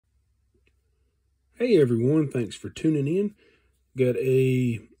Hey everyone, thanks for tuning in. Got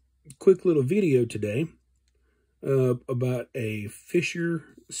a quick little video today about a Fisher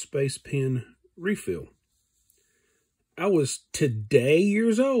Space Pen refill. I was today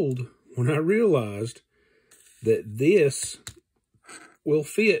years old when I realized that this will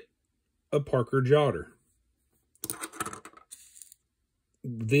fit a Parker Jotter.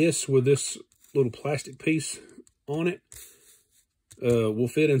 This, with this little plastic piece on it, will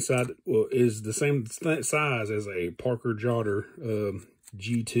fit inside, well, is the same size as a Parker Jotter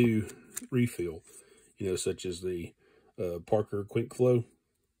G2 refill, such as the Parker Quick Flow.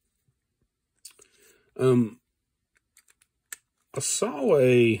 I saw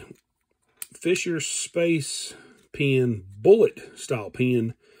a Fisher Space Pen bullet style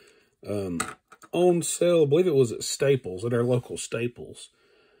pen on sale. I believe it was at Staples, at our local Staples.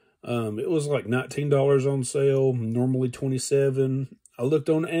 It was like $19 on sale, normally $27. I looked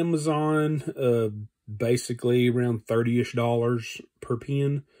on Amazon, basically around $30-ish per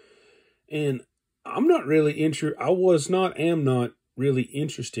pen. And I'm not really am not really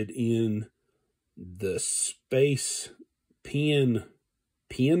interested in the space pen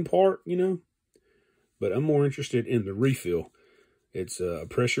part, but I'm more interested in the refill. It's a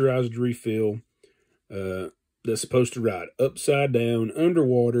pressurized refill, that's supposed to ride upside down,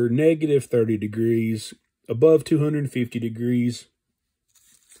 underwater, -30 degrees, above 250 degrees.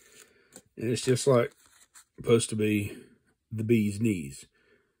 And it's just like supposed to be the bee's knees.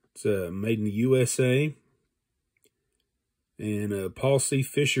 It's made in the USA. And Paul C.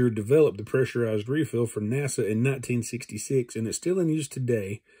 Fisher developed the pressurized refill for NASA in 1966, and it's still in use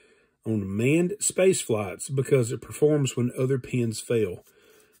today on manned space flights because it performs when other pens fail.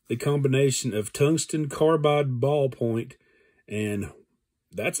 The combination of tungsten carbide ballpoint and,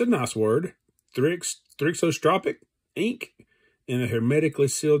 that's a nice word, thixostropic ink in a hermetically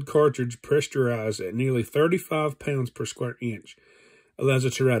sealed cartridge pressurized at nearly 35 pounds per square inch allows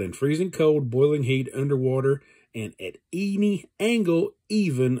it to ride in freezing cold, boiling heat, underwater, and at any angle,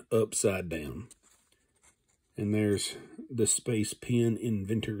 even upside down. And there's the Space Pen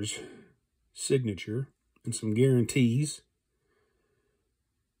inventor's signature and some guarantees.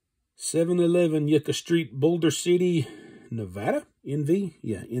 711 Yucca Street, Boulder City, Nevada? NV?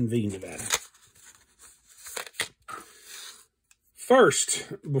 Yeah, NV, Nevada.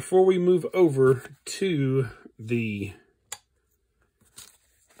 First, before we move over to the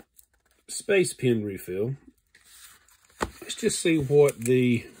Space Pen refill, let's just see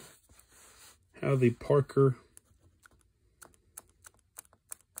how the Parker,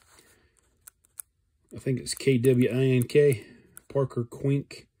 I think it's KWINK, Parker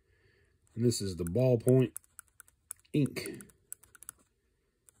Quink. And this is the ballpoint ink.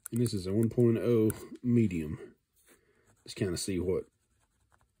 And this is a 1.0 medium. Let's kind of see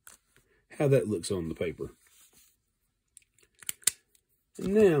how that looks on the paper.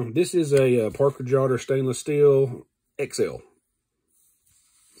 And now, this is a Parker Jotter stainless steel XL.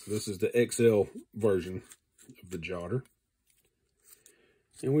 So this is the XL version of the Jotter.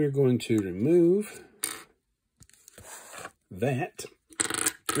 And we're going to remove that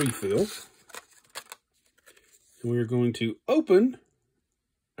refill. And we're going to open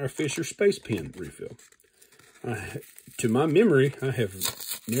our Fisher Space Pen refill. To my memory, I have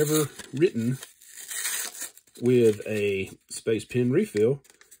never written with a Space Pen refill,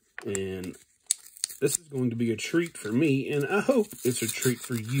 and this is going to be a treat for me, and I hope it's a treat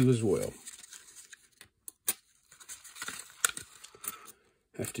for you as well.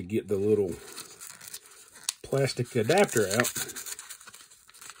 Have to get the little plastic adapter out.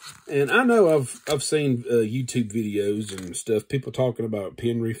 And I know I've seen YouTube videos and stuff, people talking about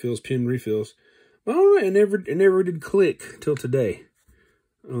pen refills. But it never did click till today.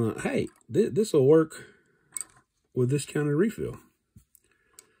 Hey, this will work with this kind of refill.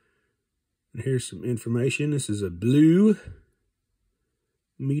 And here's some information. This is a blue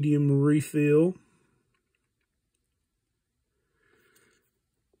medium refill.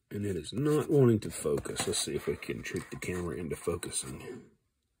 And it is not wanting to focus. Let's see if we can trick the camera into focusing.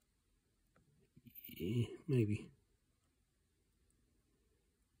 Yeah, maybe.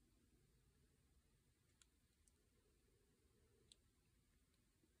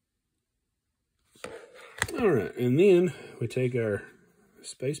 All right, and then we take our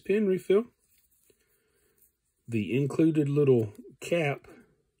Space Pen refill. The included little cap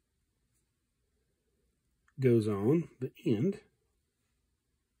goes on the end.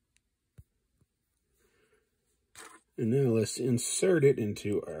 And now let's insert it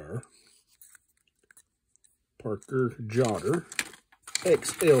into our Parker Jotter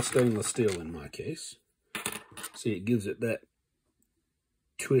XL stainless steel in my case. See, it gives it that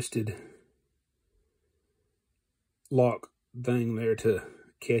twisted lock thing there to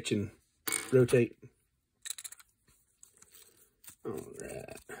catch and rotate. All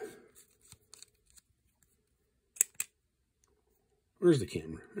right. Where's the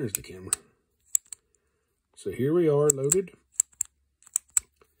camera? There's the camera. So here we are loaded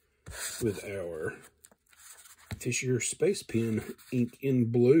with our Fisher Space Pen ink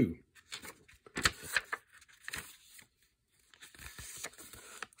in blue.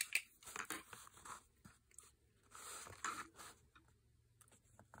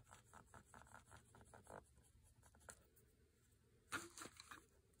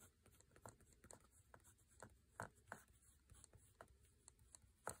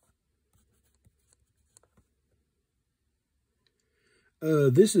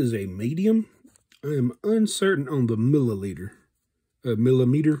 This is a medium. I am uncertain on the millimeter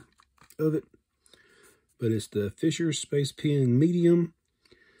of it, but it's the Fisher Space Pen medium.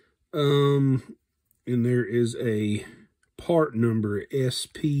 And there is a part number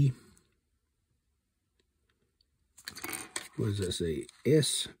SP. What does that say?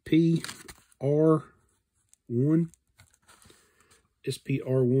 SPR1.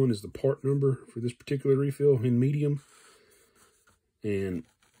 SPR1 is the part number for this particular refill in medium. And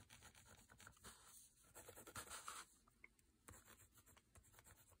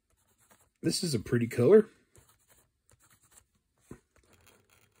this is a pretty color.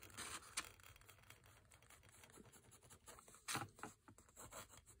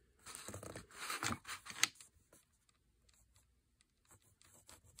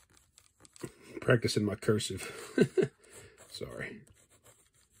 Practicing my cursive. Sorry.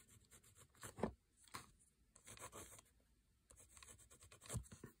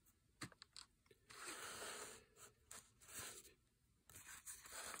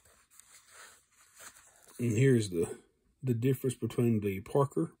 And here's the difference between the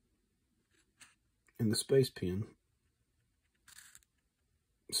Parker and the Space Pen.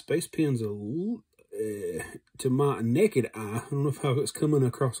 Space Pen's to my naked eye, I don't know if how it's coming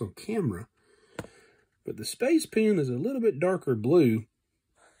across on camera, but the Space Pen is a little bit darker blue,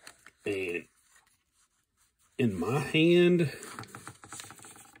 and in my hand,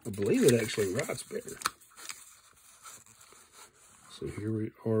 I believe it actually writes better. So here we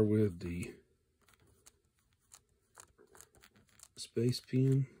are with the Space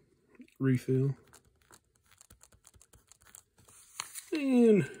Pen refill.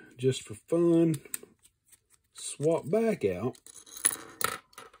 And just for fun, swap back out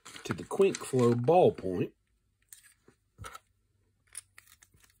to the Quink Flow ballpoint.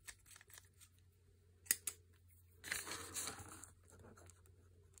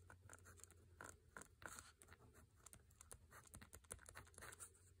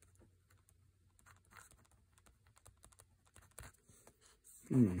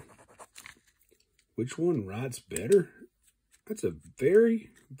 Which one writes better? That's a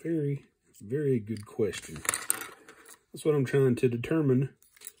very, very, very good question. That's what I'm trying to determine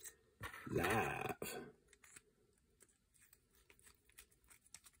live.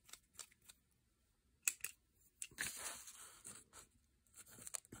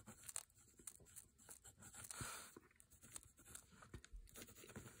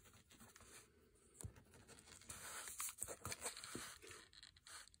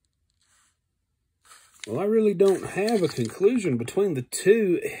 Well, I really don't have a conclusion between the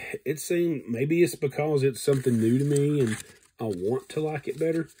two. It seemed, maybe it's because it's something new to me and I want to like it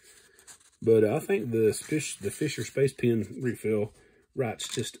better. But I think the Fisher Space Pen refill writes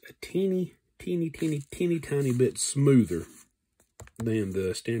just a teeny tiny bit smoother than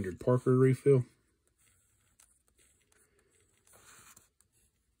the standard Parker refill.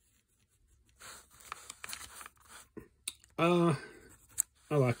 I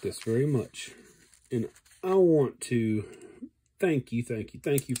like this very much. And I want to thank you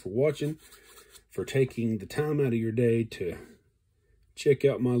for watching, for taking the time out of your day to check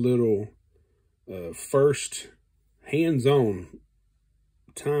out my little first hands-on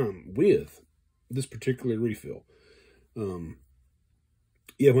time with this particular refill.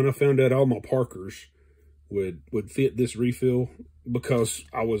 Yeah, when I found out all my Parkers would fit this refill, because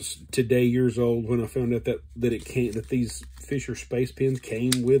I was today years old when I found out that these Fisher Space Pens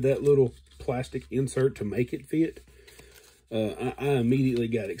came with that little plastic insert to make it fit. I immediately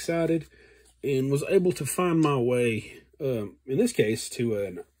got excited and was able to find my way, in this case, to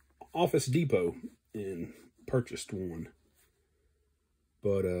an Office Depot and purchased one.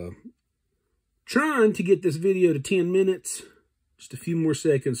 But trying to get this video to 10 minutes, just a few more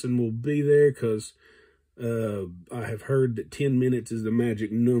seconds and we'll be there, because I have heard that 10 minutes is the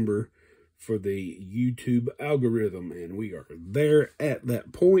magic number for the YouTube algorithm, and we are there at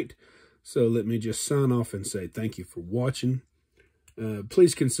that point. So let me just sign off and say thank you for watching.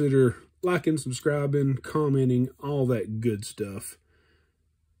 Please consider liking, subscribing, commenting, all that good stuff.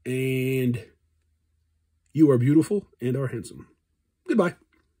 And you are beautiful and are handsome. Goodbye.